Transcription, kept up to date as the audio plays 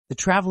The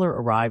traveler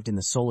arrived in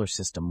the solar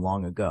system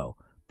long ago,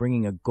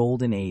 bringing a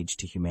golden age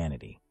to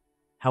humanity.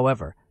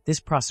 However, this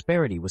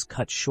prosperity was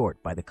cut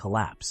short by the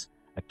collapse,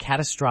 a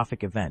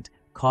catastrophic event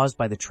caused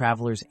by the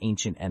traveler's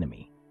ancient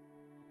enemy.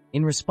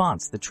 In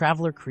response, the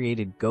traveler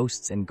created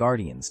ghosts and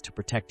guardians to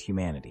protect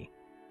humanity.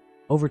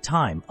 Over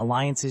time,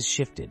 alliances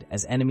shifted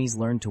as enemies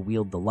learned to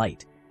wield the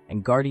light,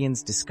 and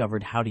guardians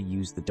discovered how to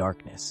use the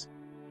darkness.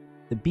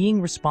 The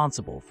being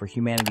responsible for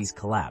humanity's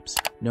collapse,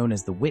 known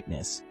as the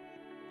Witness,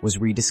 was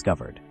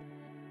rediscovered.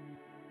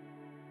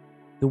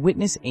 The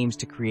Witness aims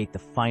to create the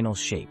final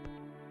shape,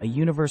 a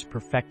universe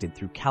perfected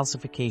through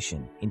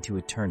calcification into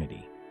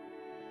eternity.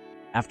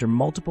 After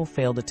multiple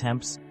failed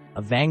attempts,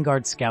 a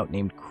vanguard scout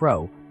named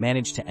Crow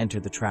managed to enter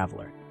the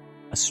Traveler.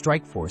 A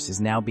strike force is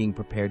now being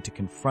prepared to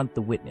confront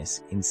the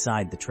Witness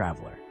inside the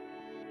Traveler.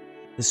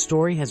 The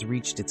story has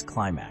reached its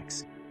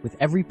climax, with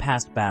every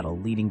past battle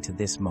leading to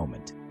this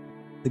moment.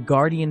 The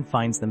Guardian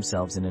finds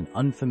themselves in an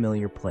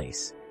unfamiliar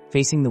place,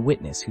 facing the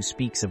Witness who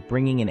speaks of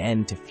bringing an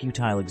end to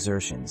futile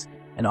exertions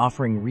and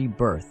offering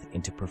rebirth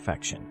into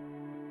perfection.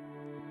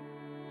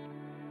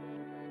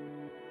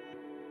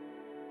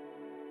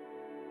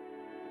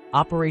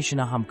 Operation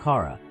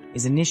Ahamkara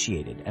is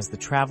initiated as the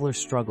Traveler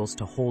struggles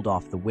to hold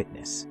off the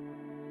Witness.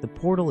 The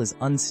portal is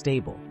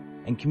unstable,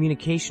 and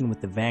communication with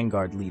the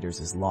Vanguard leaders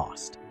is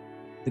lost.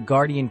 The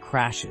Guardian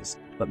crashes,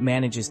 but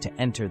manages to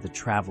enter the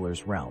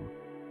Traveler's realm.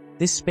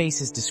 This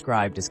space is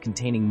described as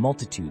containing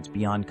multitudes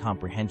beyond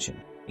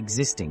comprehension,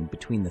 existing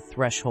between the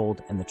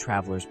threshold and the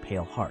Traveler's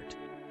pale heart.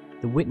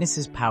 The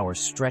Witness's power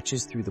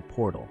stretches through the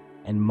portal,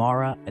 and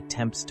Mara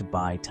attempts to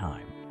buy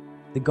time.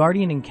 The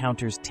Guardian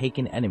encounters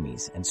taken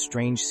enemies and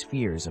strange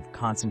spheres of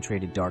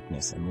concentrated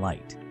darkness and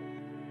light.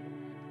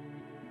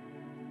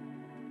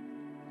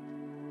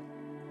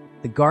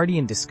 The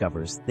Guardian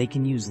discovers they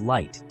can use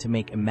light to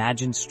make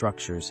imagined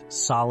structures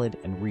solid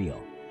and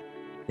real.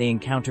 They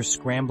encounter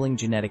scrambling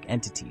genetic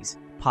entities,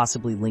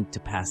 possibly linked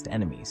to past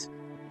enemies.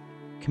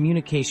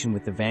 Communication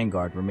with the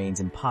Vanguard remains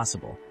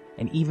impossible,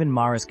 and even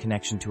Mara's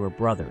connection to her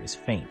brother is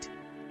faint.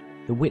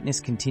 The Witness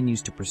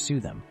continues to pursue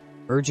them,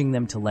 urging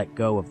them to let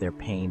go of their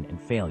pain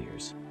and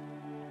failures.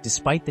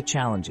 Despite the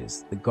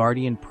challenges, the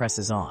Guardian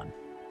presses on,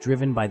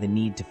 driven by the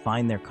need to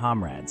find their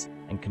comrades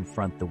and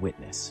confront the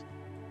Witness.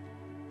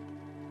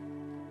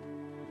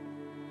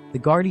 The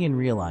Guardian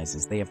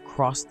realizes they have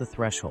crossed the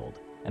threshold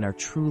and are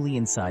truly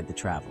inside the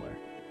Traveler.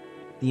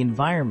 The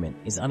environment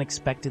is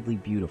unexpectedly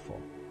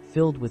beautiful,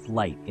 filled with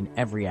light in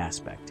every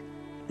aspect.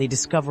 They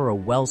discover a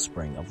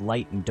wellspring of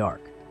light and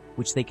dark,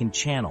 which they can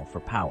channel for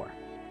power.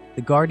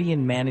 The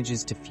Guardian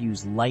manages to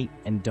fuse light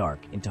and dark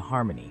into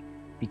harmony,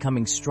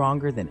 becoming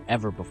stronger than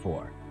ever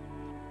before.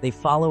 They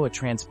follow a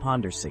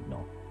transponder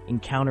signal,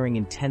 encountering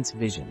intense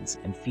visions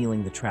and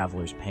feeling the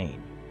Traveler's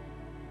pain.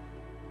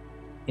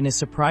 In a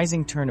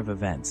surprising turn of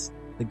events,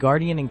 the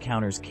Guardian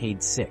encounters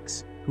Cade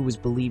 6, who was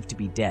believed to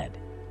be dead.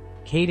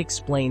 Cade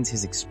explains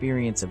his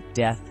experience of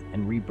death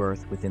and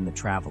rebirth within the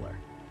Traveler.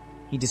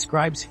 He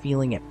describes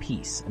feeling at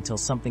peace until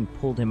something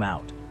pulled him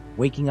out,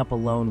 waking up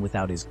alone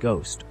without his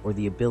ghost or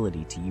the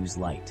ability to use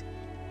light.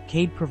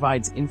 Cade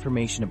provides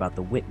information about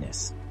the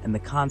Witness and the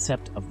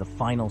concept of the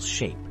final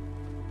shape,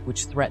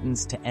 which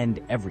threatens to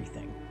end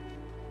everything.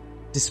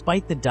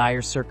 Despite the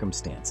dire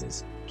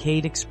circumstances,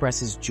 Cade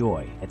expresses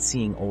joy at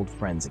seeing old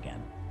friends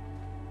again.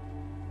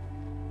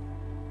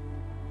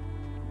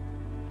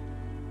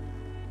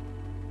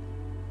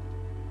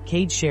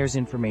 Cade shares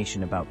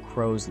information about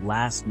Crow's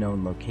last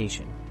known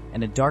location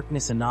and a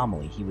darkness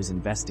anomaly he was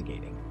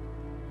investigating.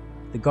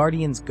 The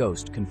Guardian's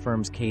ghost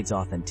confirms Cade's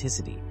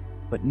authenticity,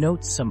 but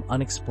notes some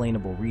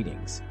unexplainable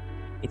readings.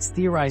 It's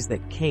theorized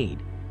that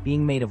Cade,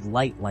 being made of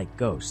light like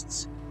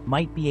ghosts,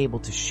 might be able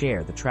to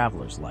share the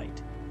Traveler's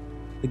light.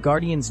 The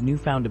Guardian's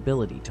newfound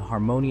ability to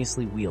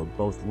harmoniously wield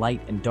both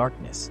light and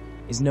darkness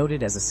is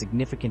noted as a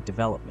significant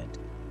development,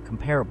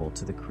 comparable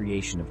to the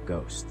creation of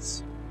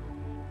ghosts.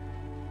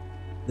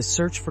 The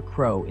search for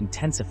Crow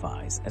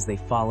intensifies as they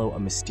follow a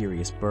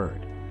mysterious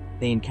bird.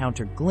 They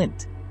encounter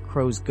Glint,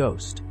 Crow's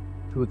ghost,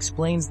 who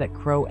explains that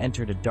Crow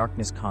entered a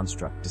darkness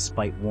construct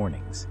despite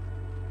warnings.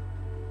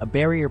 A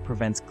barrier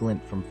prevents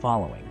Glint from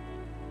following.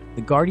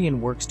 The Guardian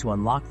works to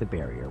unlock the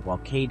barrier while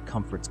Cade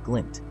comforts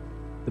Glint.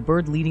 The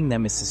bird leading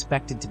them is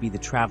suspected to be the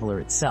Traveler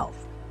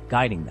itself,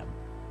 guiding them.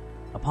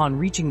 Upon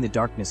reaching the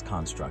darkness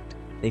construct,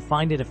 they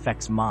find it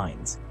affects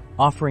minds,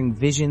 offering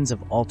visions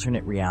of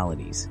alternate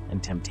realities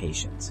and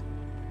temptations.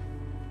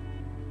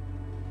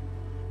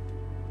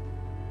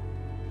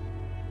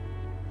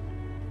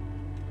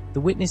 The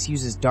Witness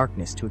uses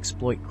darkness to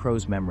exploit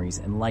Crow's memories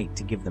and light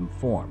to give them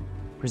form,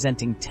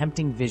 presenting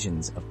tempting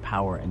visions of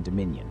power and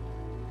dominion.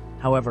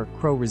 However,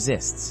 Crow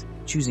resists,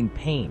 choosing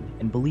pain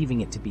and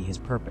believing it to be his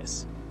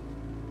purpose.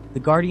 The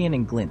Guardian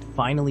and Glint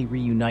finally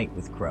reunite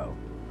with Crow,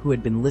 who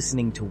had been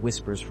listening to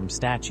whispers from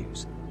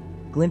statues.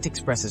 Glint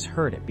expresses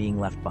hurt at being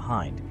left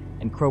behind,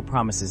 and Crow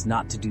promises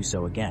not to do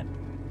so again.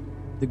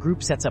 The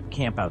group sets up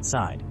camp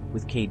outside,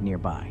 with Cade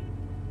nearby.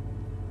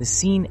 The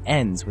scene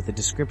ends with a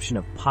description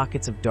of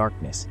pockets of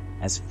darkness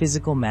as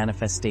physical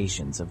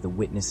manifestations of the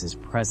witness's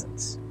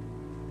presence.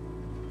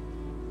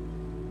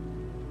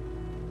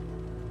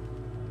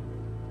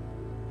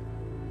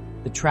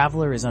 The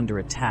traveler is under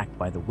attack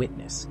by the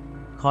witness,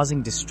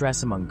 causing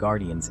distress among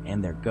guardians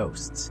and their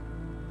ghosts.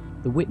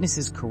 The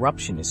witness's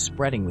corruption is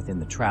spreading within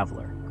the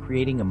traveler,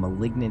 creating a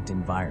malignant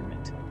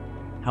environment.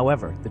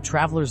 However, the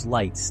traveler's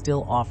light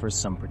still offers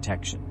some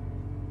protection.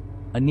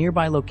 A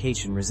nearby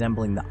location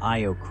resembling the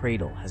Io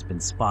cradle has been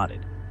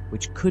spotted,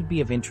 which could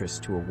be of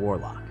interest to a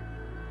warlock.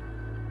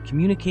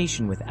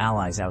 Communication with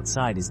allies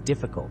outside is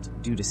difficult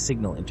due to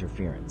signal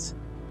interference.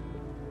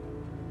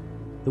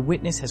 The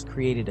witness has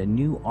created a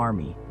new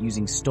army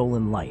using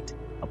stolen light,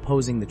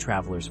 opposing the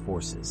traveler's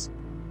forces.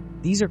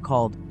 These are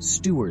called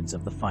stewards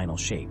of the final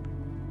shape.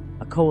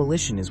 A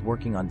coalition is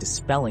working on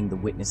dispelling the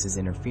witness's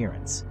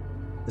interference.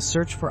 The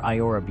search for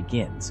Iora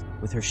begins,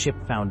 with her ship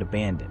found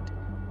abandoned.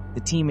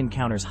 The team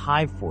encounters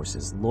Hive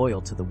forces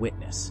loyal to the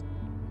witness.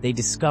 They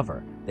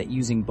discover that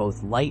using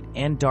both light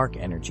and dark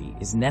energy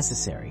is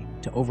necessary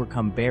to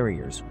overcome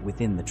barriers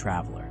within the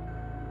traveler.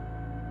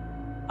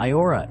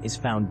 Iora is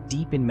found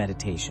deep in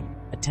meditation,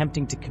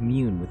 attempting to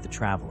commune with the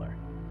traveler.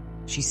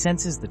 She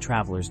senses the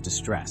traveler's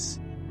distress.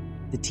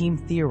 The team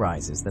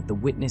theorizes that the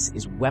witness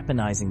is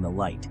weaponizing the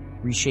light,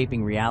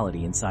 reshaping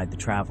reality inside the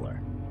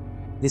traveler.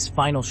 This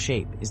final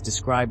shape is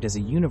described as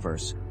a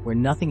universe where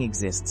nothing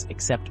exists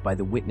except by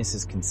the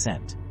witness's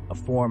consent, a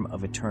form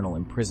of eternal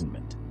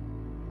imprisonment.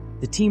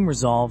 The team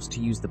resolves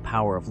to use the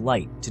power of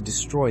light to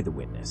destroy the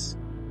witness.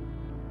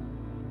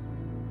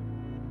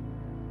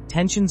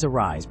 Tensions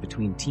arise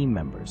between team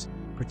members,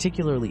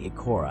 particularly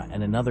Ikora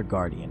and another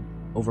guardian,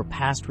 over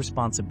past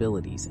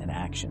responsibilities and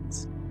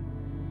actions.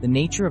 The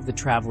nature of the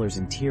traveler's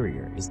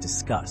interior is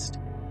discussed,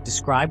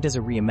 described as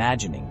a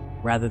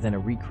reimagining rather than a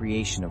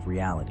recreation of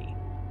reality.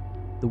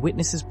 The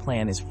witness's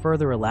plan is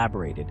further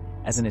elaborated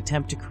as an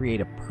attempt to create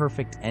a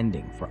perfect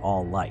ending for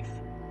all life,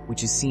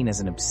 which is seen as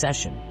an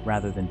obsession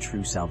rather than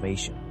true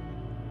salvation.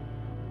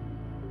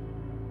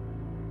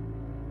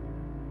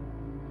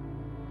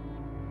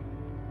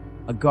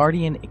 A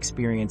guardian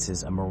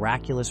experiences a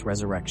miraculous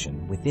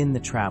resurrection within the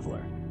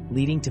traveler,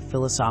 leading to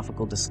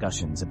philosophical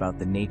discussions about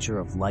the nature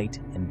of light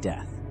and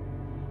death.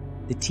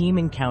 The team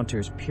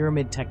encounters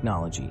pyramid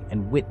technology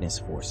and witness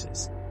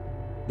forces.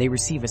 They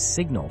receive a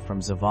signal from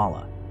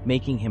Zavala,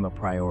 making him a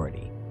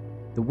priority.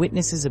 The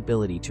witness's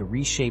ability to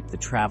reshape the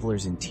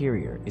traveler's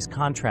interior is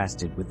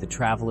contrasted with the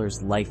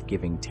traveler's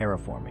life-giving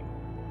terraforming.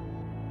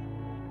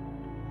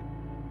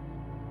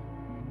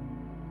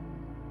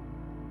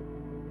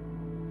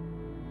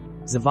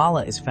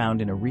 Zavala is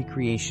found in a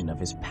recreation of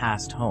his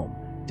past home,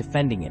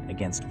 defending it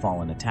against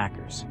fallen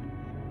attackers.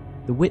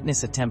 The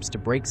witness attempts to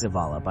break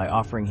Zavala by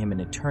offering him an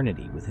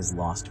eternity with his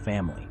lost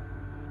family.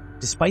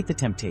 Despite the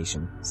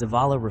temptation,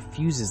 Zavala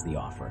refuses the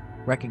offer,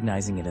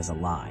 recognizing it as a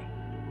lie.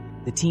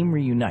 The team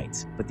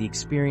reunites, but the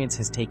experience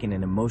has taken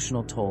an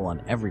emotional toll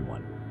on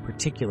everyone,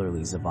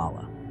 particularly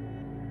Zavala.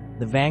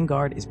 The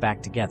Vanguard is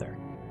back together,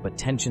 but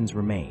tensions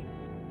remain.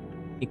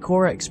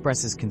 Ikora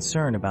expresses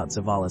concern about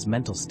Zavala's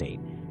mental state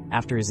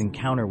after his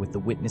encounter with the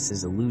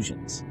witness's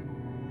illusions.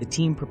 The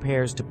team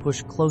prepares to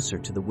push closer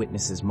to the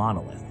witness's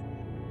monolith.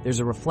 There's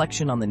a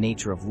reflection on the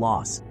nature of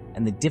loss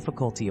and the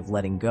difficulty of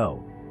letting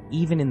go,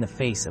 even in the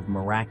face of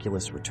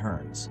miraculous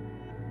returns.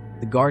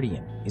 The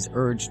Guardian is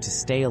urged to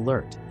stay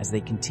alert as they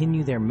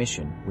continue their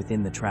mission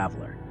within the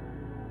Traveler.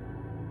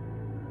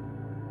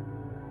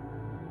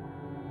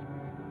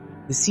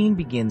 The scene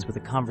begins with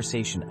a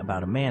conversation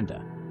about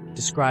Amanda,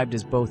 described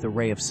as both a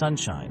ray of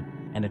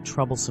sunshine and a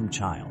troublesome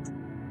child.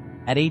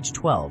 At age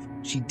 12,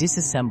 she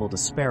disassembled a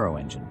Sparrow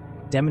engine,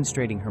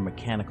 demonstrating her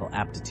mechanical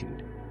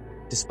aptitude.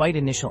 Despite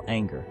initial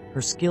anger,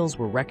 her skills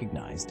were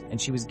recognized and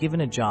she was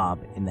given a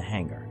job in the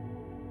hangar.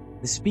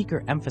 The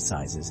speaker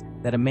emphasizes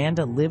that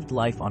Amanda lived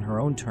life on her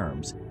own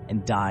terms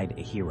and died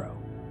a hero.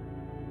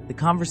 The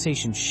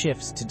conversation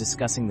shifts to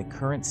discussing the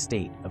current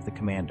state of the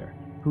commander,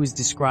 who is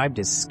described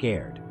as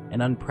scared,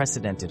 an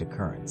unprecedented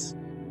occurrence.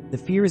 The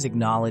fear is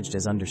acknowledged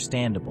as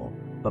understandable,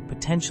 but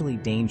potentially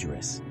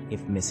dangerous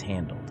if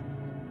mishandled.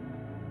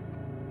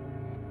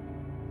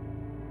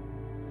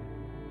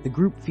 The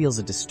group feels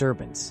a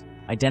disturbance,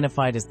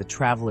 identified as the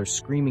Traveler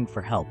screaming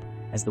for help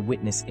as the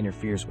witness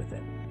interferes with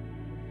it.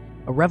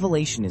 A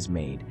revelation is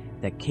made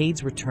that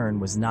Cade's return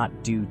was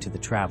not due to the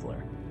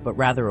Traveler, but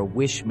rather a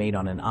wish made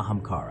on an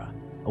Ahamkara,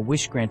 a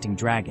wish-granting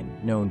dragon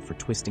known for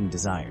twisting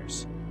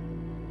desires.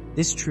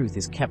 This truth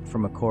is kept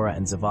from Ikora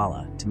and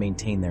Zavala to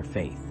maintain their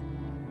faith.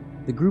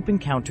 The group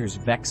encounters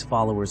Vex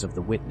followers of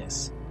the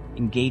Witness,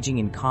 engaging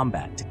in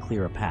combat to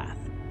clear a path.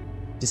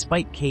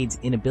 Despite Cade's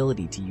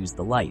inability to use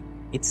the light,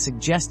 it's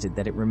suggested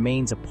that it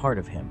remains a part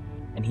of him,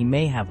 and he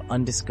may have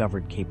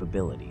undiscovered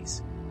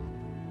capabilities.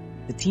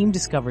 The team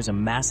discovers a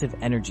massive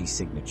energy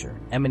signature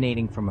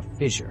emanating from a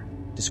fissure,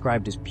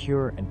 described as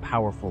pure and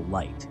powerful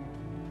light.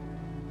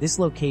 This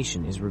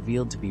location is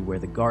revealed to be where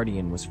the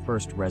Guardian was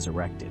first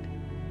resurrected.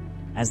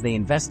 As they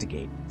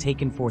investigate,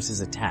 Taken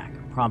forces attack,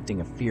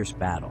 prompting a fierce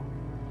battle.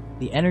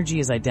 The energy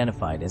is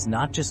identified as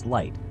not just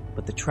light,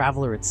 but the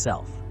Traveler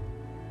itself.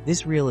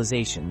 This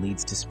realization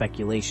leads to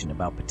speculation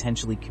about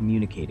potentially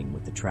communicating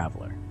with the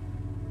traveler.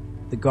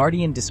 The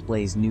Guardian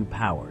displays new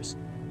powers,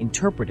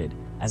 interpreted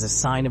as a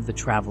sign of the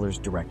traveler's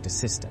direct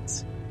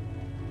assistance.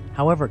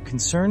 However,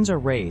 concerns are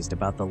raised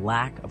about the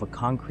lack of a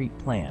concrete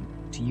plan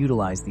to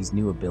utilize these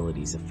new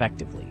abilities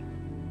effectively.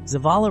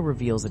 Zavala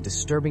reveals a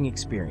disturbing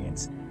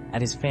experience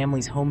at his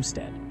family's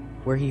homestead,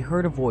 where he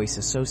heard a voice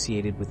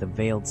associated with a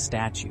veiled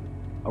statue,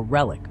 a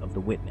relic of the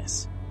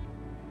witness.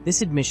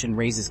 This admission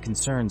raises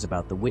concerns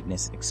about the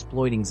witness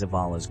exploiting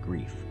Zavala's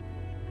grief.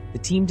 The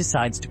team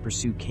decides to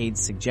pursue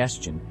Cade's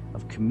suggestion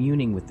of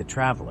communing with the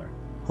traveler,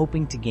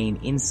 hoping to gain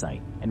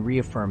insight and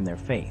reaffirm their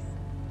faith.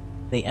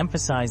 They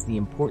emphasize the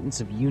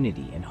importance of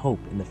unity and hope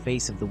in the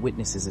face of the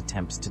witness's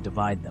attempts to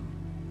divide them.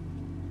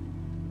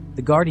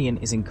 The Guardian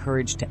is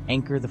encouraged to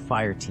anchor the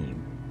fire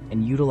team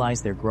and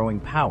utilize their growing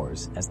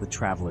powers as the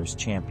traveler's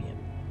champion.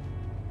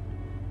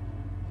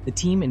 The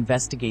team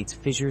investigates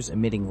fissures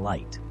emitting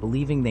light,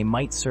 believing they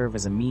might serve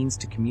as a means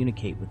to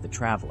communicate with the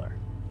traveler.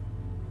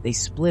 They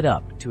split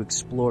up to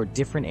explore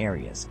different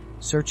areas,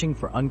 searching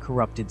for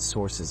uncorrupted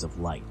sources of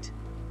light.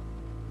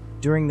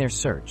 During their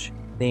search,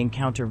 they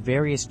encounter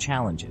various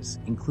challenges,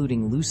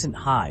 including lucent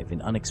Hive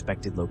in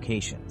unexpected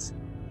locations.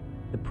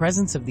 The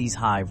presence of these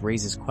Hive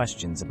raises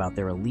questions about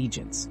their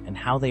allegiance and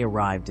how they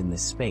arrived in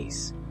this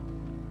space.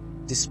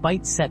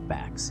 Despite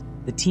setbacks,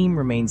 the team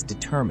remains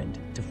determined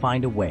to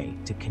find a way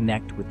to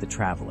connect with the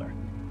traveler,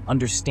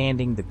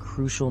 understanding the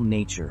crucial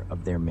nature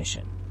of their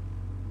mission.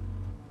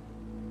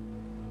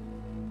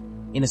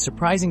 In a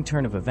surprising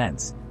turn of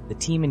events, the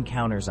team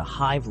encounters a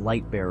Hive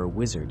Lightbearer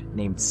wizard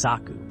named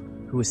Saku,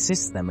 who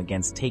assists them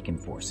against Taken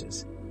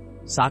forces.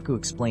 Saku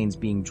explains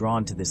being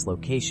drawn to this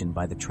location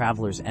by the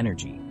traveler's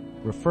energy,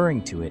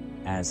 referring to it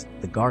as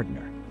the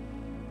Gardener.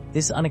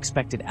 This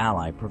unexpected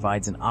ally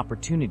provides an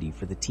opportunity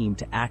for the team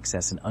to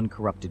access an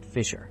uncorrupted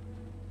fissure.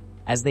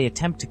 As they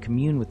attempt to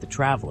commune with the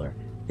traveler,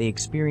 they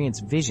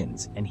experience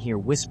visions and hear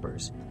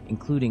whispers,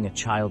 including a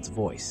child's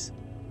voice.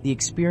 The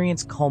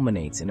experience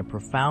culminates in a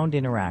profound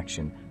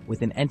interaction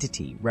with an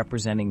entity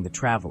representing the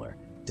traveler,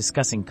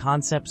 discussing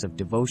concepts of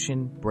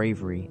devotion,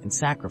 bravery, and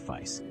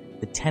sacrifice,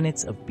 the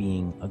tenets of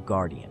being a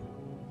guardian.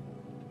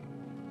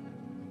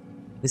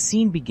 The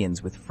scene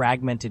begins with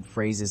fragmented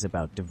phrases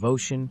about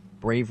devotion,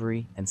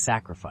 bravery, and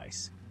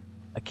sacrifice.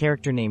 A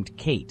character named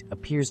Kate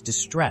appears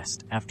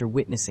distressed after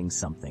witnessing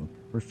something,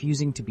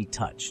 refusing to be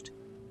touched.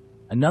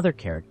 Another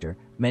character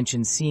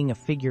mentions seeing a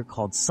figure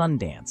called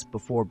Sundance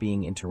before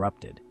being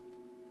interrupted.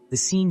 The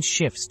scene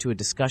shifts to a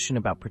discussion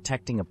about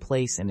protecting a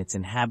place and its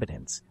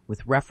inhabitants,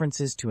 with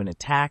references to an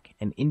attack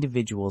and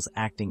individuals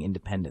acting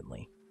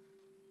independently.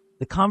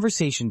 The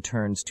conversation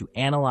turns to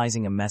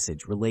analyzing a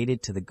message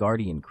related to the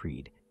Guardian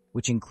Creed,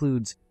 which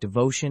includes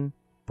devotion,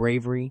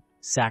 bravery,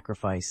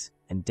 sacrifice,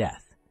 and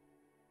death.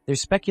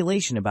 There's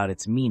speculation about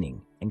its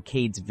meaning and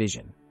Cade's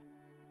vision.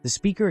 The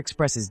speaker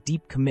expresses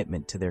deep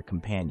commitment to their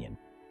companion,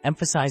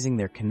 emphasizing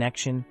their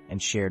connection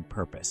and shared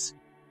purpose.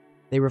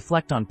 They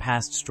reflect on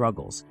past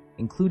struggles,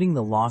 including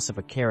the loss of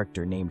a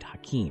character named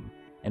Hakim,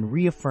 and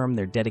reaffirm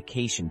their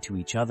dedication to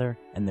each other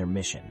and their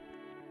mission.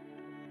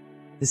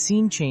 The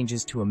scene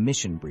changes to a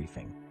mission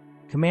briefing.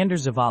 Commander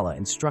Zavala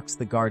instructs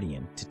the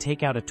Guardian to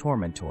take out a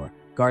Tormentor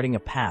guarding a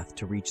path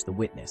to reach the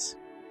witness.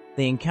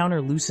 They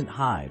encounter Lucent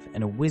Hive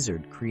and a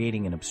wizard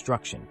creating an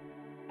obstruction.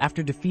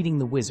 After defeating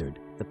the wizard,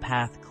 the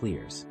path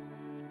clears.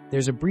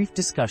 There's a brief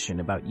discussion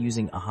about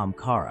using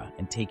Ahamkara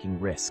and taking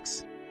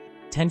risks.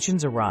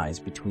 Tensions arise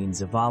between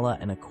Zavala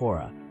and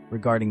Akora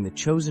regarding the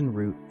chosen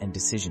route and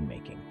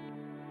decision-making.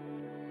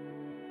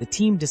 The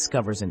team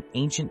discovers an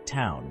ancient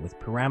town with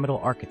pyramidal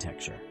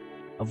architecture.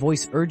 A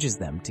voice urges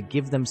them to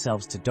give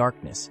themselves to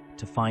darkness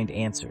to find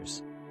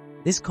answers.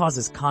 This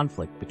causes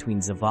conflict between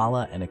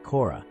Zavala and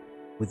Akora,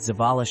 with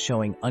Zavala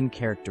showing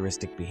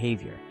uncharacteristic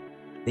behavior.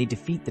 They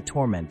defeat the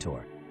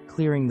Tormentor,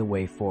 clearing the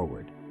way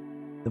forward.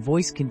 The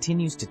voice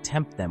continues to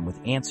tempt them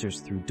with answers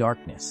through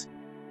darkness,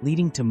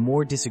 leading to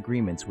more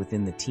disagreements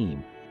within the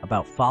team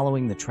about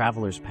following the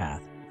traveler's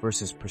path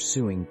versus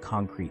pursuing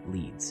concrete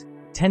leads.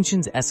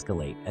 Tensions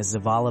escalate as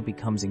Zavala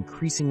becomes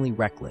increasingly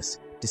reckless,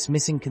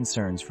 dismissing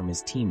concerns from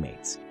his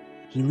teammates.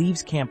 He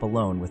leaves camp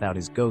alone without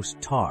his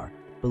ghost Tar,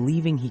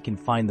 believing he can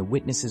find the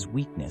witness's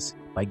weakness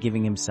by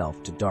giving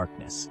himself to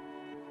darkness.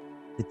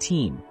 The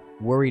team,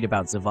 worried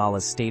about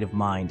Zavala's state of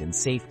mind and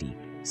safety,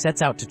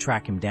 sets out to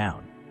track him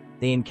down.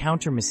 They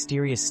encounter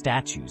mysterious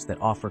statues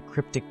that offer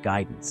cryptic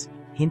guidance,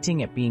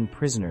 hinting at being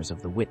prisoners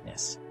of the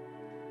witness.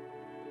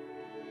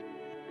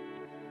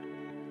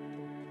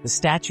 The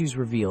statues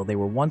reveal they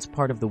were once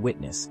part of the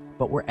witness,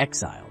 but were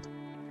exiled.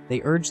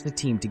 They urge the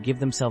team to give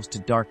themselves to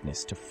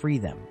darkness to free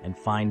them and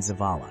find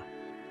Zavala.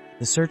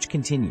 The search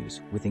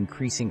continues with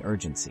increasing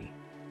urgency.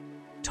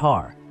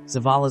 Tar,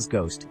 Zavala's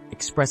ghost,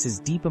 expresses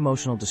deep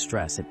emotional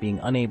distress at being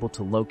unable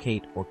to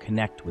locate or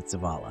connect with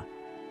Zavala.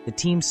 The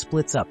team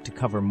splits up to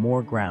cover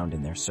more ground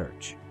in their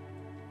search.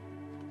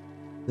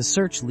 The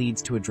search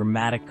leads to a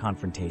dramatic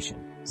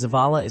confrontation.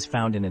 Zavala is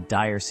found in a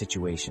dire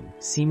situation,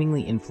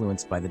 seemingly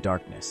influenced by the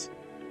darkness.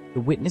 The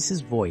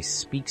witness's voice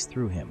speaks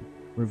through him,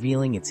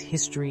 revealing its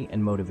history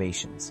and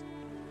motivations.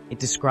 It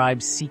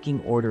describes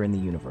seeking order in the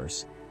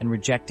universe and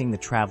rejecting the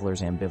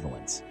traveler's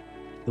ambivalence.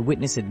 The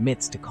witness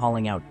admits to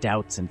calling out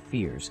doubts and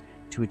fears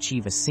to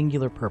achieve a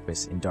singular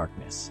purpose in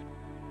darkness.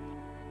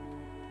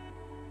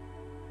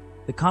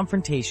 The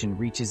confrontation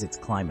reaches its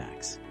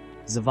climax.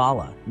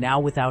 Zavala, now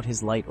without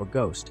his light or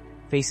ghost,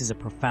 faces a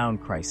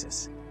profound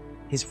crisis.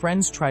 His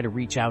friends try to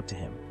reach out to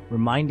him,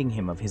 reminding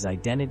him of his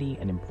identity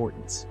and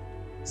importance.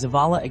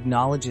 Zavala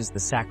acknowledges the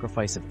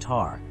sacrifice of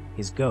Tar,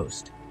 his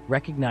ghost,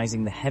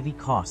 recognizing the heavy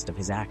cost of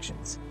his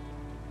actions.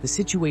 The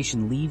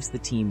situation leaves the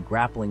team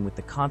grappling with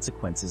the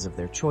consequences of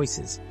their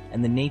choices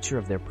and the nature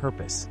of their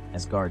purpose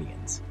as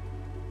guardians.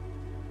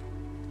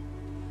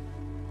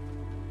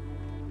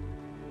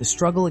 The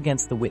struggle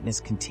against the witness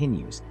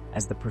continues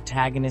as the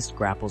protagonist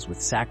grapples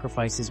with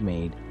sacrifices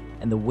made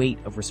and the weight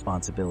of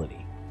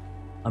responsibility.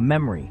 A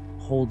memory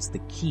holds the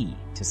key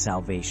to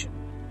salvation,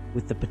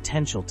 with the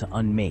potential to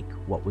unmake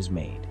what was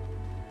made.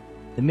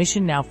 The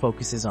mission now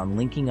focuses on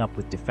linking up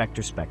with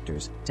defector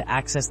specters to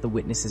access the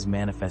witness's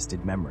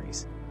manifested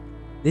memories.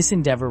 This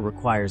endeavor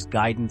requires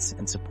guidance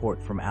and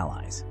support from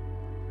allies.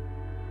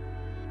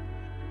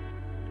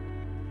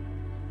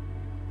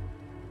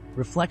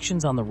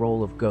 Reflections on the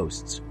role of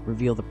ghosts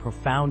reveal the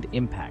profound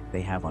impact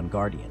they have on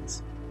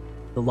guardians.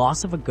 The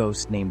loss of a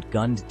ghost named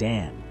Gund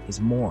Dan is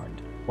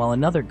mourned, while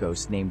another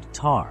ghost named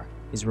Tar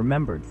is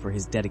remembered for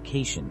his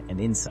dedication and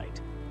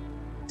insight.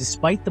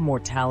 Despite the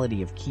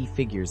mortality of key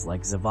figures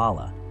like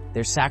Zavala,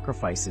 their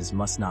sacrifices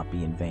must not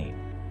be in vain.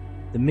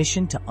 The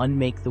mission to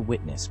unmake the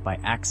witness by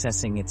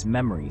accessing its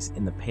memories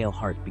in the Pale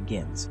Heart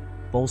begins,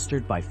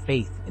 bolstered by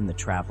faith in the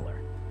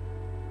traveler.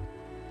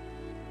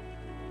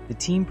 The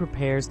team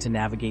prepares to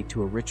navigate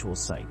to a ritual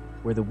site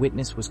where the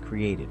witness was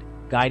created,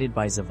 guided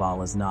by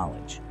Zavala's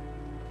knowledge.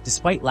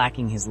 Despite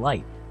lacking his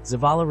light,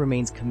 Zavala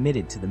remains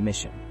committed to the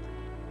mission.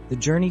 The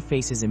journey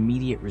faces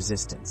immediate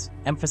resistance,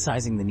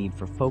 emphasizing the need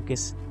for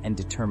focus and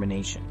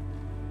determination.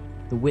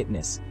 The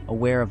witness,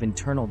 aware of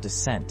internal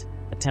dissent,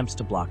 attempts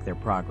to block their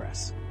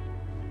progress.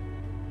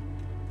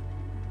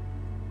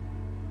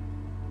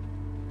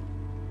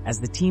 As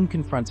the team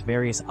confronts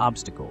various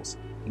obstacles,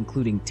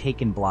 including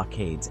taken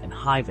blockades and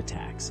Hive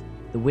attacks,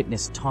 the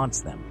witness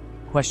taunts them,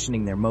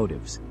 questioning their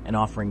motives and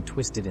offering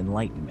twisted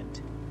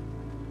enlightenment.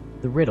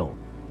 The riddle,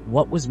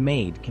 what was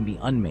made can be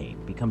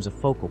unmade, becomes a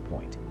focal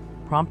point,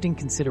 prompting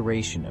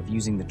consideration of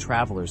using the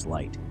traveler's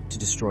light to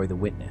destroy the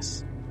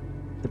witness.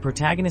 The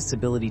protagonist's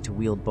ability to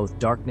wield both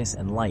darkness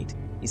and light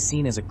is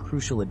seen as a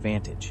crucial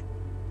advantage.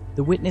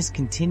 The witness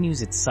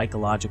continues its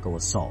psychological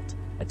assault,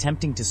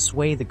 attempting to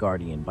sway the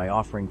guardian by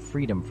offering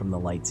freedom from the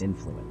light's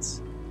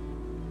influence.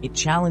 It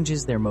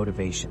challenges their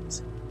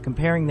motivations,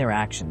 comparing their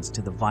actions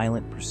to the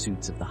violent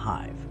pursuits of the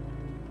Hive.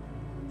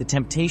 The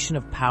temptation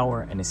of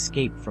power and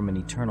escape from an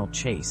eternal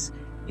chase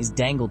is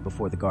dangled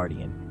before the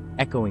guardian,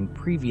 echoing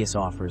previous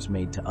offers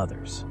made to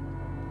others.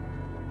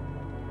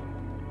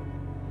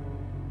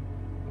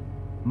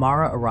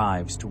 Mara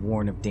arrives to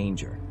warn of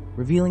danger,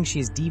 revealing she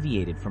has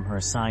deviated from her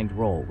assigned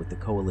role with the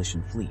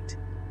Coalition fleet.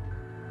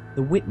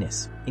 The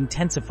witness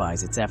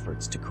intensifies its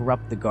efforts to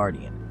corrupt the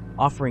guardian,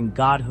 offering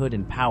godhood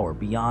and power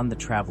beyond the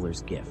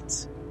traveler's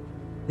gifts.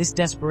 This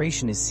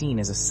desperation is seen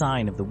as a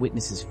sign of the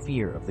witness's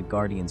fear of the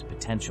guardian's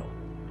potential.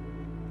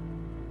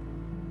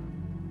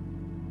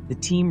 The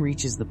team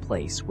reaches the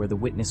place where the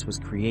witness was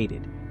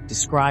created,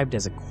 described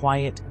as a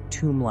quiet,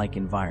 tomb-like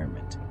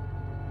environment.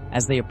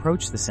 As they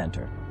approach the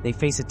center, they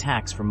face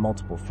attacks from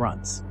multiple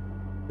fronts.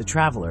 The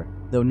traveler,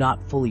 though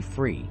not fully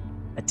free,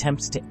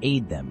 attempts to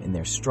aid them in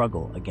their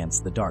struggle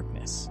against the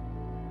darkness.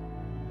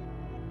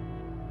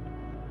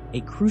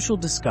 A crucial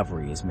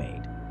discovery is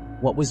made.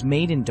 What was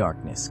made in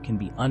darkness can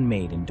be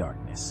unmade in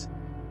darkness.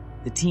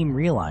 The team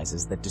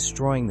realizes that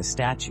destroying the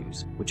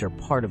statues, which are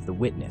part of the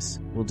witness,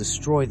 will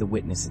destroy the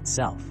witness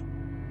itself.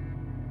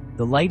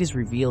 The light is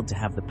revealed to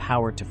have the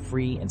power to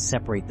free and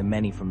separate the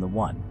many from the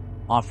one,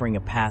 offering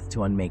a path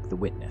to unmake the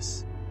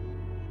witness.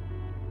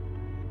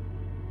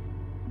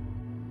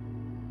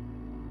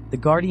 The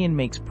Guardian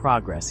makes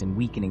progress in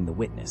weakening the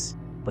witness,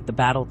 but the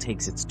battle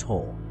takes its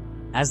toll.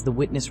 As the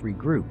witness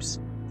regroups,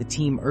 the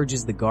team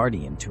urges the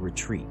Guardian to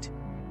retreat.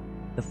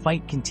 The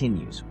fight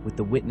continues, with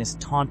the witness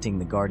taunting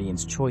the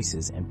Guardian's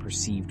choices and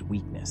perceived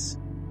weakness.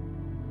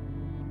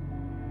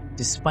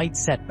 Despite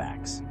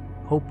setbacks,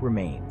 hope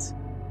remains.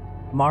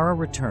 Mara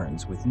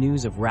returns with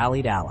news of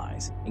rallied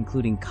allies,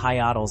 including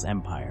Kayadal's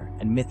empire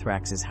and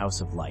Mithrax's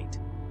House of Light.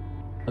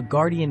 A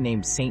Guardian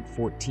named Saint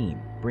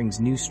 14 brings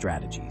new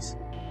strategies.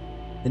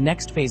 The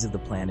next phase of the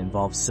plan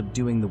involves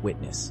subduing the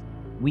witness,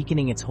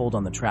 weakening its hold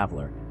on the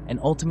traveler, and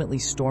ultimately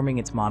storming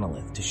its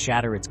monolith to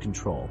shatter its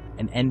control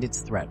and end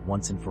its threat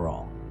once and for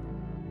all.